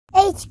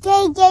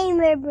TNHK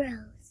Gamer Bros.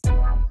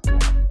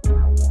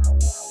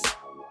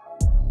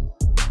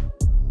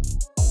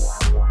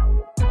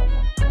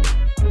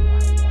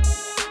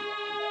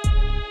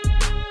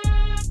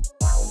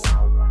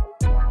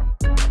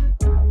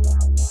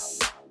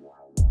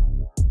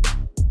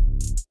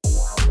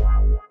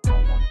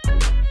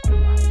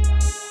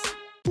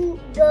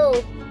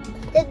 Go.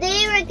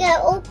 Today we're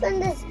gonna open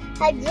this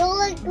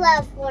hydraulic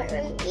platform,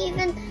 and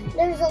even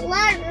there's a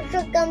ladder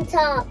truck on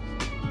top.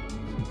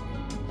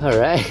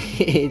 Alright.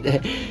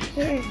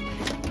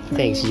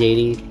 Thanks,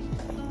 JD.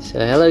 So,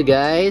 hello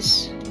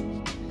guys.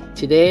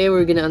 Today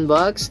we're gonna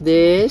unbox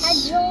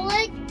this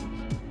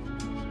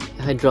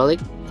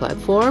hydraulic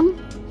platform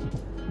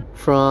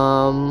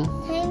from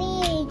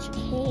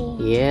tinyhk.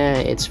 Yeah,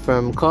 it's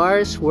from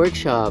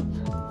Carsworkshop,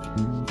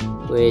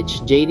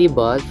 which JD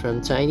bought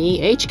from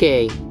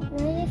tinyhk.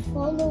 Really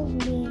follow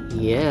me.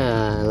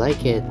 Yeah, I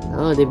like it.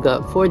 Oh, they've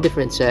got 4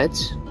 different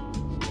sets.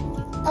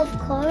 Of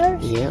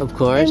course. Yeah, of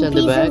course, and on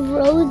the back. Of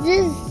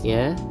roses.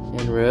 Yeah,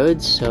 and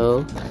roads.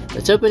 So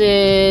let's open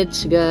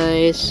it,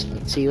 guys.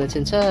 Let's see what's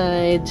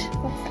inside.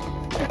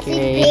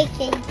 Okay.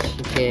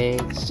 Okay,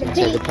 it's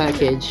inside the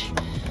package.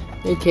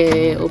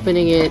 Okay,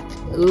 opening it.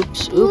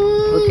 Oops.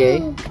 Oop.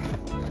 Okay.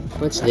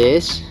 What's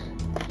this?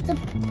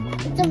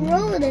 It's a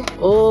road.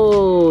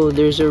 Oh,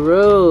 there's a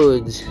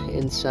road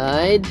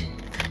inside.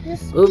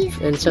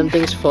 Oop, and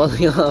something's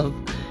falling off.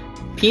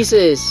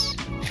 Pieces.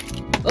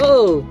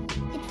 Oh.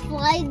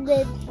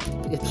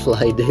 It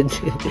flyded.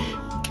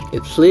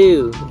 It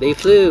flew. They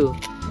flew.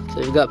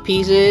 So we've got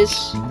pieces.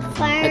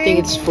 I think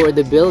it's for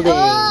the building.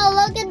 Oh,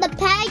 look at the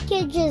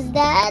packages,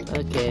 Dad.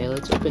 Okay,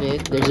 let's open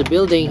it. There's a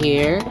building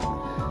here,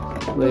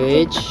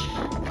 which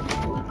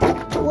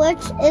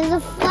is a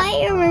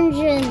fire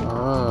engine.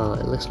 Oh,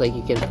 it looks like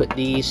you can put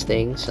these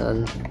things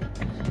on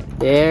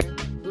there.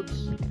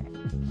 Oops.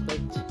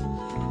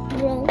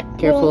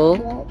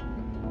 Careful.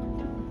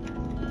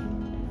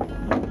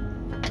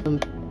 I'm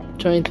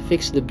trying to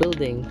fix the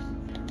building.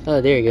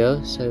 Oh, there you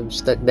go. So I've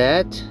stuck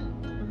that.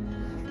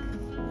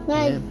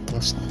 Yeah,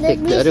 I'll stick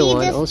the other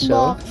one also.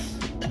 Box.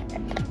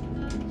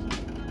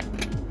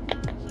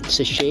 It's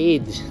a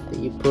shade that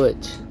you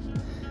put.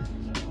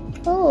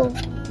 Oh.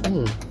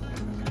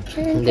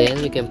 And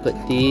then we can put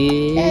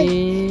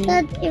the...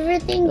 That's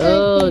everything.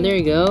 Oh, there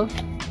you go.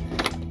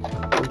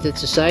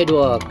 It's a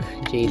sidewalk,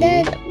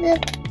 JD.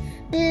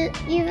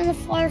 Even the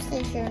fire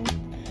station.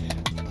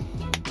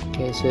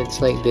 Okay, so it's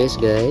like this,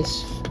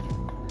 guys.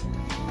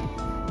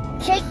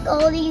 Check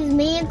all these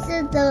maps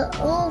at the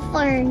old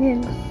fire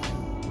engine.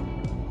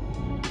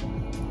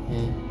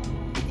 Yeah.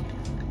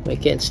 I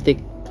can't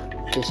stick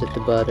just at the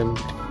bottom.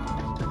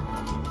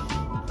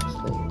 Just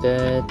like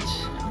that.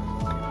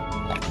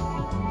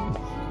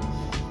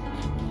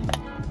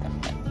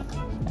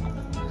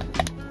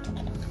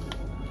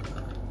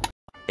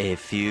 A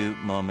few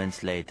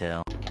moments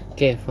later.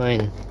 Okay,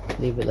 fine.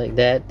 Leave it like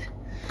that.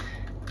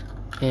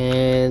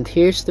 And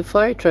here's the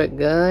fire truck,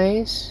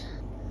 guys.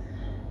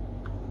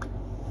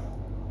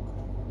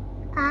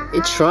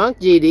 It shrunk,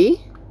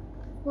 JD.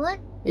 What?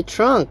 It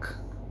shrunk.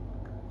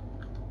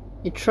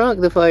 It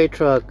shrunk, the fire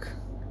truck.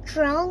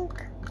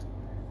 Trunk?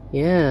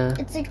 Yeah.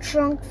 It's a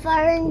trunk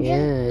fire engine?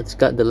 Yeah, it's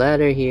got the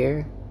ladder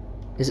here.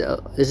 Is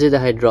it a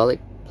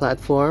hydraulic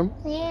platform?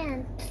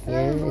 Yeah.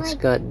 Yeah, it's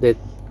got the...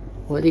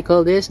 What do you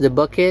call this? The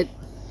bucket?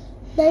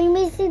 Let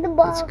me see the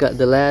box. It's got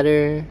the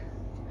ladder.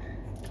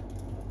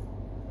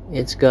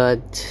 It's got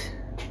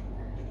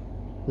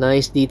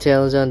nice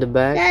details on the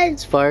back.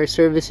 It's fire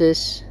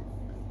services.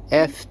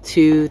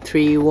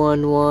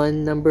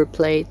 F2311 number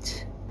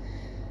plate.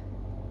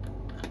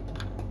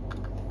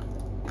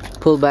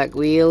 Pull back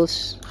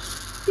wheels.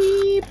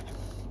 Beep.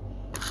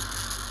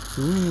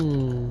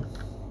 The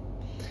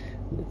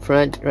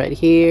front right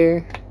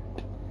here.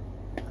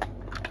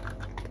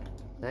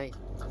 Nice.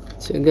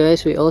 So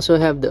guys, we also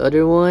have the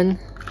other one.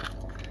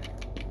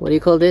 What do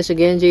you call this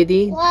again,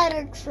 JD?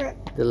 Ladder truck.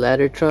 The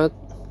ladder truck.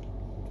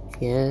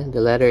 Yeah,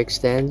 the ladder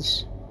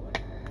extends.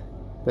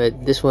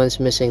 But this one's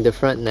missing the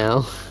front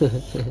now.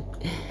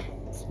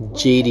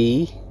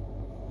 JD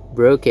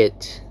broke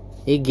it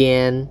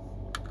again.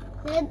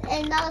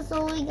 And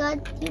also we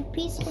got 2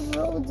 pieces of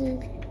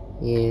roses.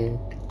 Yeah.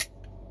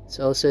 It's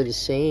also the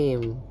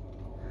same.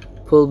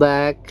 Pull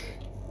back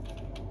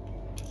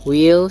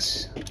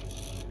wheels.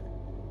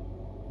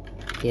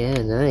 Yeah,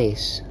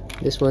 nice.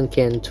 This one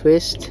can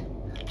twist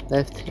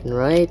left and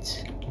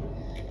right.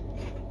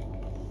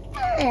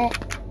 I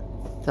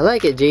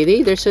like it,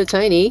 JD. They're so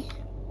tiny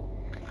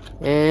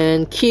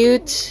and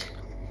cute.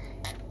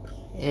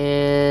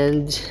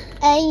 And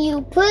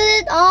you put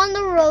it on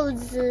the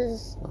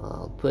roses.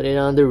 I'll put it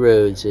on the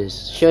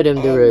roses. Show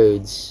them the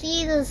roads.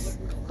 See this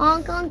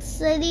Hong Kong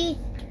City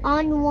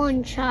on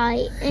one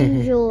side.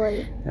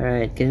 Enjoy.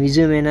 Alright, can we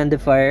zoom in on the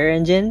fire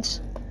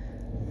engines?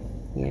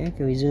 Yeah,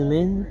 can we zoom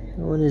in?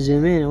 I want to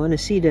zoom in. I want to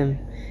see them.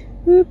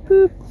 Boop,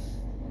 boop.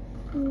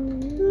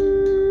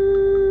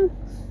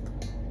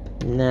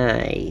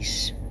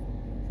 Nice.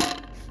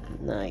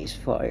 Nice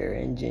fire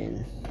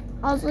engine.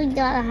 Also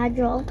got a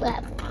hydraulic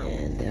platform.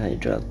 And the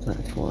hydraulic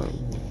platform.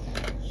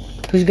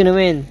 Who's gonna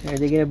win? Are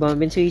they gonna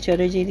bump into each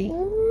other, JD?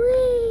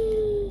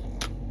 Whee!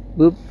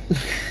 Boop.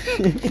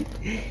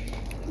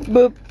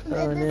 Boop.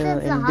 Oh no!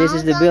 And this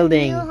is the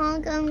building. New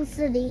Hong Kong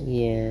City.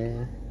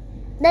 Yeah.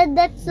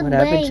 That's the What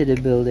bank. happened to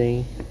the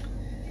building?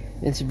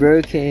 It's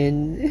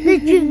broken.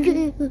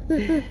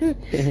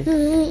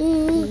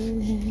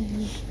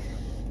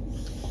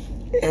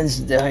 It's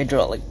the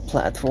hydraulic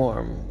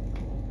platform.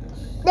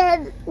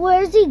 Dad,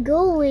 where's he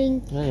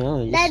going? I don't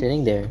know, he's Dad, just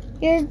sitting there.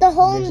 Here's the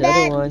home, There's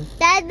Dad. the other one.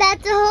 Dad,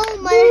 that's a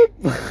home.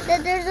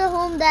 Dad, there's a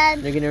home, Dad.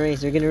 They're gonna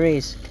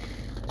race.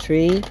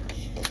 3,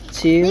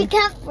 2, We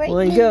can't break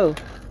 1, it. go!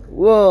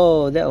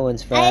 Whoa, that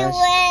one's fast.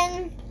 I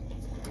win.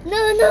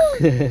 No.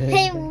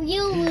 Hey,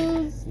 you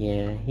lose.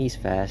 Yeah, he's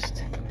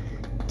fast.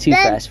 Too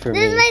Dad, fast for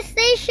this is me. my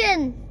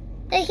station.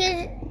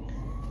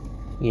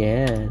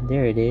 Yeah,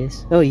 there it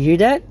is. Oh, you hear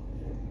that?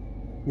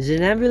 There's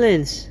an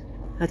ambulance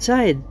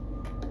outside.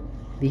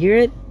 Do you hear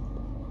it?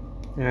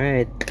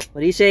 Alright.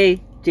 What do you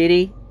say,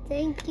 JD?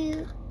 Thank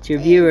you. To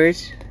your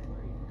viewers.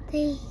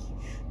 Thanks.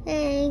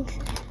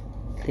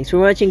 Thanks for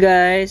watching,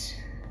 guys.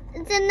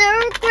 It's an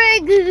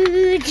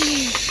earthquake.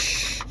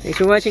 Thanks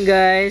for watching,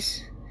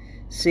 guys.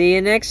 See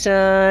you next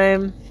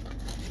time.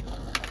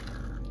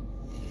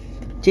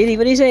 JD,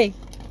 what do you say?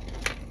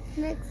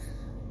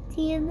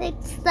 See you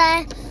next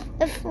time.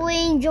 If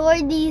we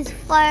enjoyed these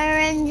fire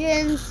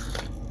engines.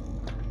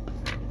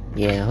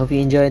 Yeah, I hope you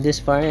enjoyed this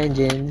fire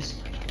engines.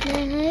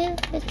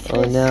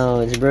 Oh no,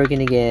 it's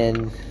broken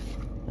again.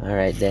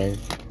 Alright then.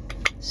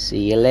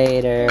 See you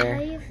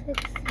later.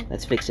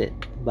 Let's fix it.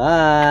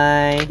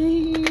 Bye.